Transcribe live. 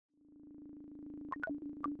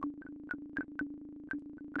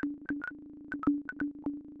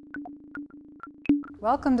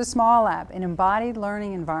Welcome to SMALLab, an embodied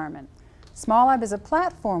learning environment. SMALLab is a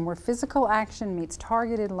platform where physical action meets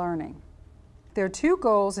targeted learning. There are two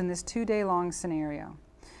goals in this two-day-long scenario.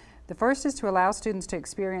 The first is to allow students to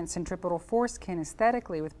experience centripetal force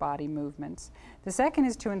kinesthetically with body movements. The second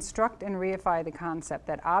is to instruct and reify the concept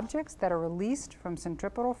that objects that are released from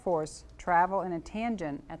centripetal force travel in a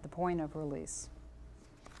tangent at the point of release.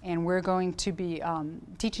 And we're going to be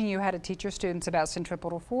teaching you how to teach your students about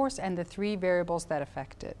centripetal force and the three variables that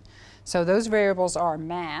affect it. So those variables are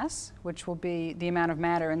mass, which will be the amount of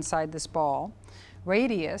matter inside this ball,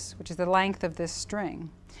 radius, which is the length of this string,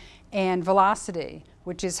 and velocity,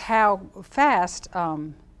 which is how fast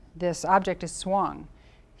this object is swung.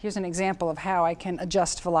 Here's an example of how I can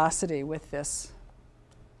adjust velocity with this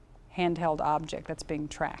handheld object that's being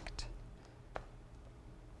tracked.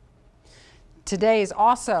 Today is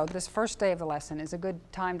also, this first day of the lesson, is a good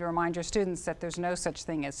time to remind your students that there's no such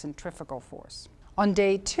thing as centrifugal force. On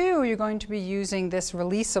day 2, you're going to be using this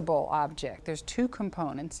releasable object. There's two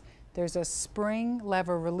components. There's a spring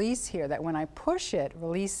lever release here that when I push it,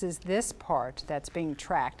 releases this part that's being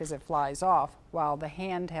tracked as it flies off, while the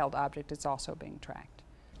handheld object is also being tracked.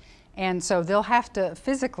 And so they'll have to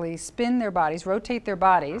physically spin their bodies, rotate their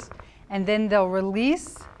bodies, and then they'll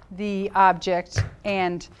release the object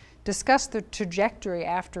and discuss the trajectory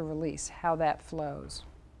after release, how that flows.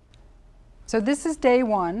 So this is day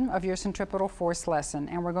 1 of your centripetal force lesson,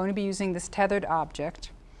 and we're going to be using this tethered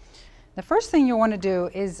object. The first thing you'll want to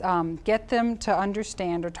do is get them to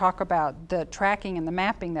understand or talk about the tracking and the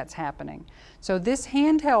mapping that's happening. So this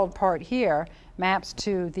handheld part here maps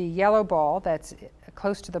to the yellow ball that's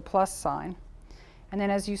close to the plus sign. And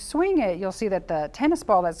then as you swing it, you'll see that the tennis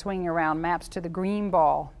ball that's swinging around maps to the green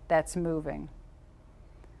ball that's moving.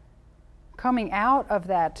 Coming out of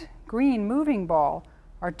that green moving ball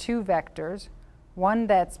are two vectors, one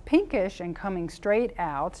that's pinkish and coming straight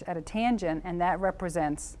out at a tangent, and that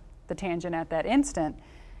represents the tangent at that instant.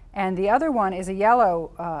 And the other one is a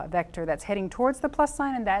yellow vector that's heading towards the plus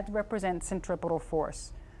sign, and that represents centripetal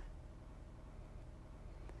force.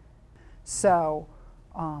 So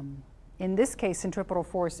in this case, centripetal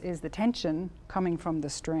force is the tension coming from the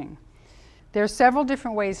string. There are several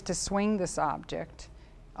different ways to swing this object.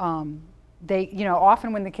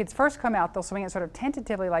 Often when the kids first come out, they'll swing it sort of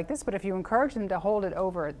tentatively like this, but if you encourage them to hold it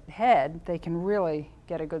overhead, they can really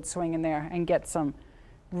get a good swing in there and get some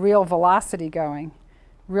real velocity going.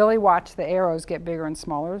 Really watch the arrows get bigger and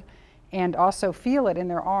smaller, and also feel it in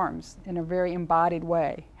their arms in a very embodied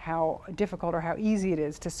way, how difficult or how easy it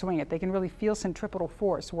is to swing it. They can really feel centripetal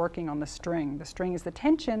force working on the string. The string is the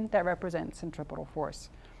tension that represents centripetal force.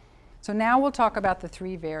 So now we'll talk about the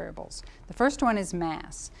three variables. The first one is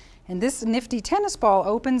mass. And this nifty tennis ball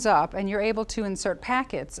opens up, and you're able to insert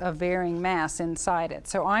packets of varying mass inside it.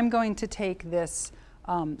 So I'm going to take this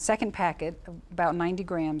second packet, about 90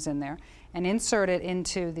 grams in there, and insert it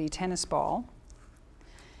into the tennis ball,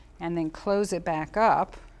 and then close it back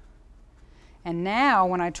up. And now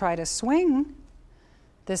when I try to swing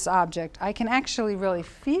this object, I can actually really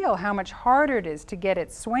feel how much harder it is to get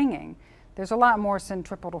it swinging. There's a lot more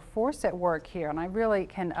centripetal force at work here, and I really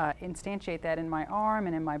can instantiate that in my arm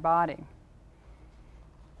and in my body.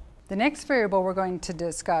 The next variable we're going to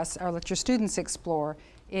discuss, or let your students explore,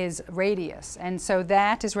 is radius. And so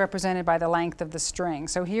that is represented by the length of the string.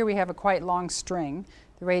 So here we have a quite long string.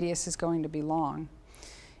 The radius is going to be long.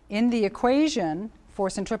 In the equation for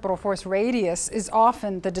centripetal force, radius is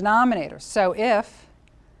often the denominator. So if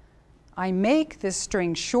I make this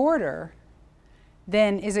string shorter,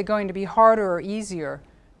 then is it going to be harder or easier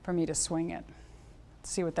for me to swing it?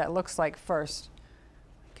 Let's see what that looks like first.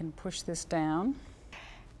 I can push this down.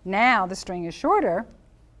 Now the string is shorter,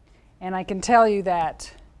 and I can tell you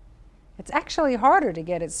that it's actually harder to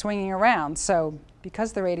get it swinging around. So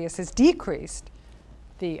because the radius is decreased,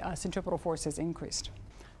 the centripetal force is increased.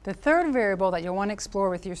 The third variable that you'll want to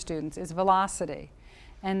explore with your students is velocity.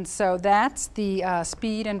 And so that's the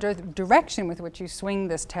speed and direction with which you swing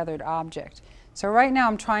this tethered object. So right now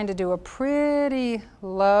I'm trying to do a pretty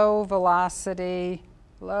low velocity,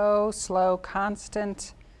 low, slow,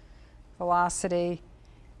 constant velocity.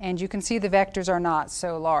 And you can see the vectors are not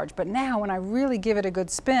so large. But now when I really give it a good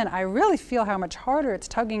spin, I really feel how much harder it's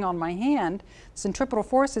tugging on my hand. Centripetal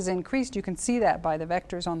force is increased. You can see that by the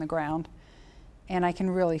vectors on the ground. And I can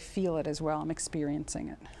really feel it as well. I'm experiencing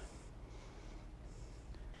it.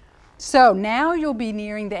 So now you'll be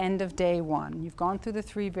nearing the end of day 1. You've gone through the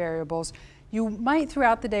three variables. You might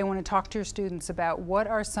throughout the day want to talk to your students about what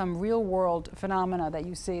are some real-world phenomena that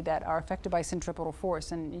you see that are affected by centripetal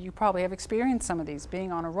force. And you probably have experienced some of these,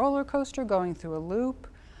 being on a roller coaster, going through a loop,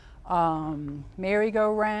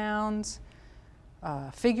 merry-go-rounds,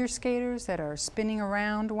 figure skaters that are spinning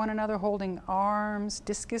around one another, holding arms,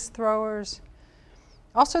 discus throwers.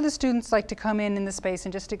 Also, the students like to come in the space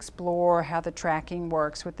and just explore how the tracking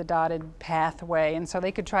works with the dotted pathway. And so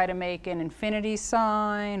they could try to make an infinity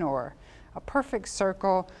sign or a perfect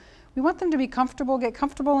circle. We want them to be comfortable, get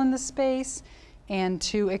comfortable in the space, and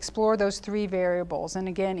to explore those 3 variables. And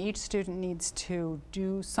again, each student needs to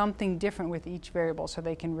do something different with each variable so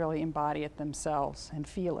they can really embody it themselves and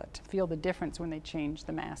feel it, feel the difference when they change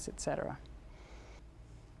the mass, etc.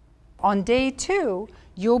 On day 2,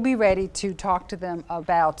 you'll be ready to talk to them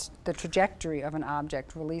about the trajectory of an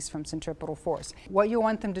object released from centripetal force. What you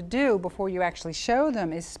want them to do before you actually show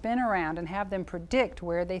them is spin around and have them predict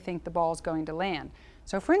where they think the ball is going to land.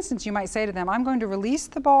 So for instance, you might say to them, I'm going to release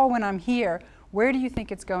the ball when I'm here. Where do you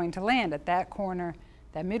think it's going to land? At that corner,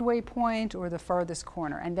 that midway point, or the furthest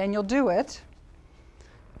corner? And then you'll do it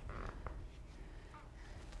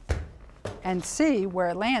and see where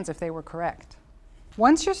it lands if they were correct.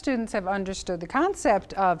 Once your students have understood the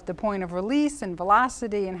concept of the point of release and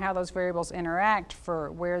velocity and how those variables interact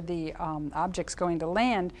for where the object's going to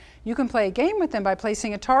land, you can play a game with them by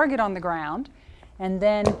placing a target on the ground and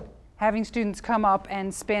then having students come up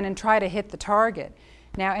and spin and try to hit the target.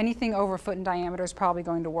 Now, anything over a foot in diameter is probably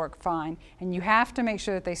going to work fine, and you have to make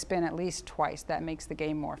sure that they spin at least twice. That makes the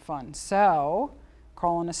game more fun. So,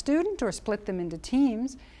 call on a student or split them into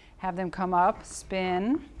teams, have them come up,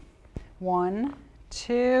 spin, 1,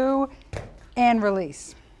 2, and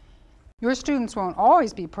release. Your students won't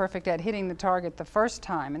always be perfect at hitting the target the first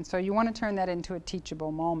time, and so you want to turn that into a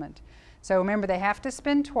teachable moment. So remember, they have to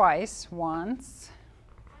spin twice, once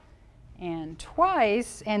and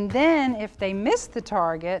twice, and then if they miss the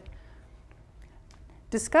target,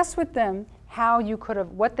 discuss with them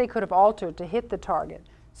what they could have altered to hit the target.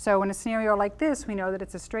 So in a scenario like this, we know that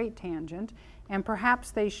it's a straight tangent, and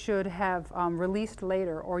perhaps they should have released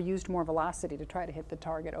later or used more velocity to try to hit the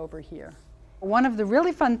target over here. One of the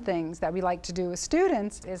really fun things that we like to do with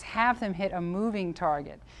students is have them hit a moving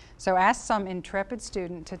target. So ask some intrepid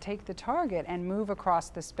student to take the target and move across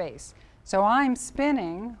the space. So I'm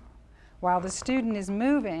spinning while the student is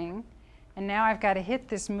moving, and now I've got to hit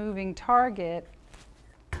this moving target.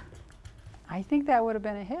 I think that would have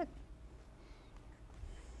been a hit.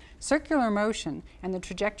 Circular motion and the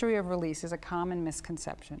trajectory of release is a common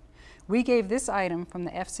misconception. We gave this item from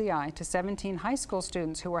the FCI to 17 high school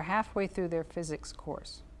students who were halfway through their physics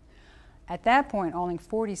course. At that point, only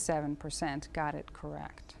 47% got it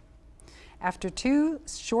correct. After 2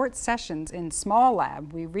 short sessions in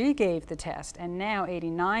SMALLab, we regave the test, and now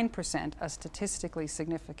 89%, a statistically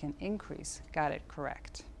significant increase, got it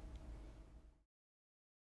correct.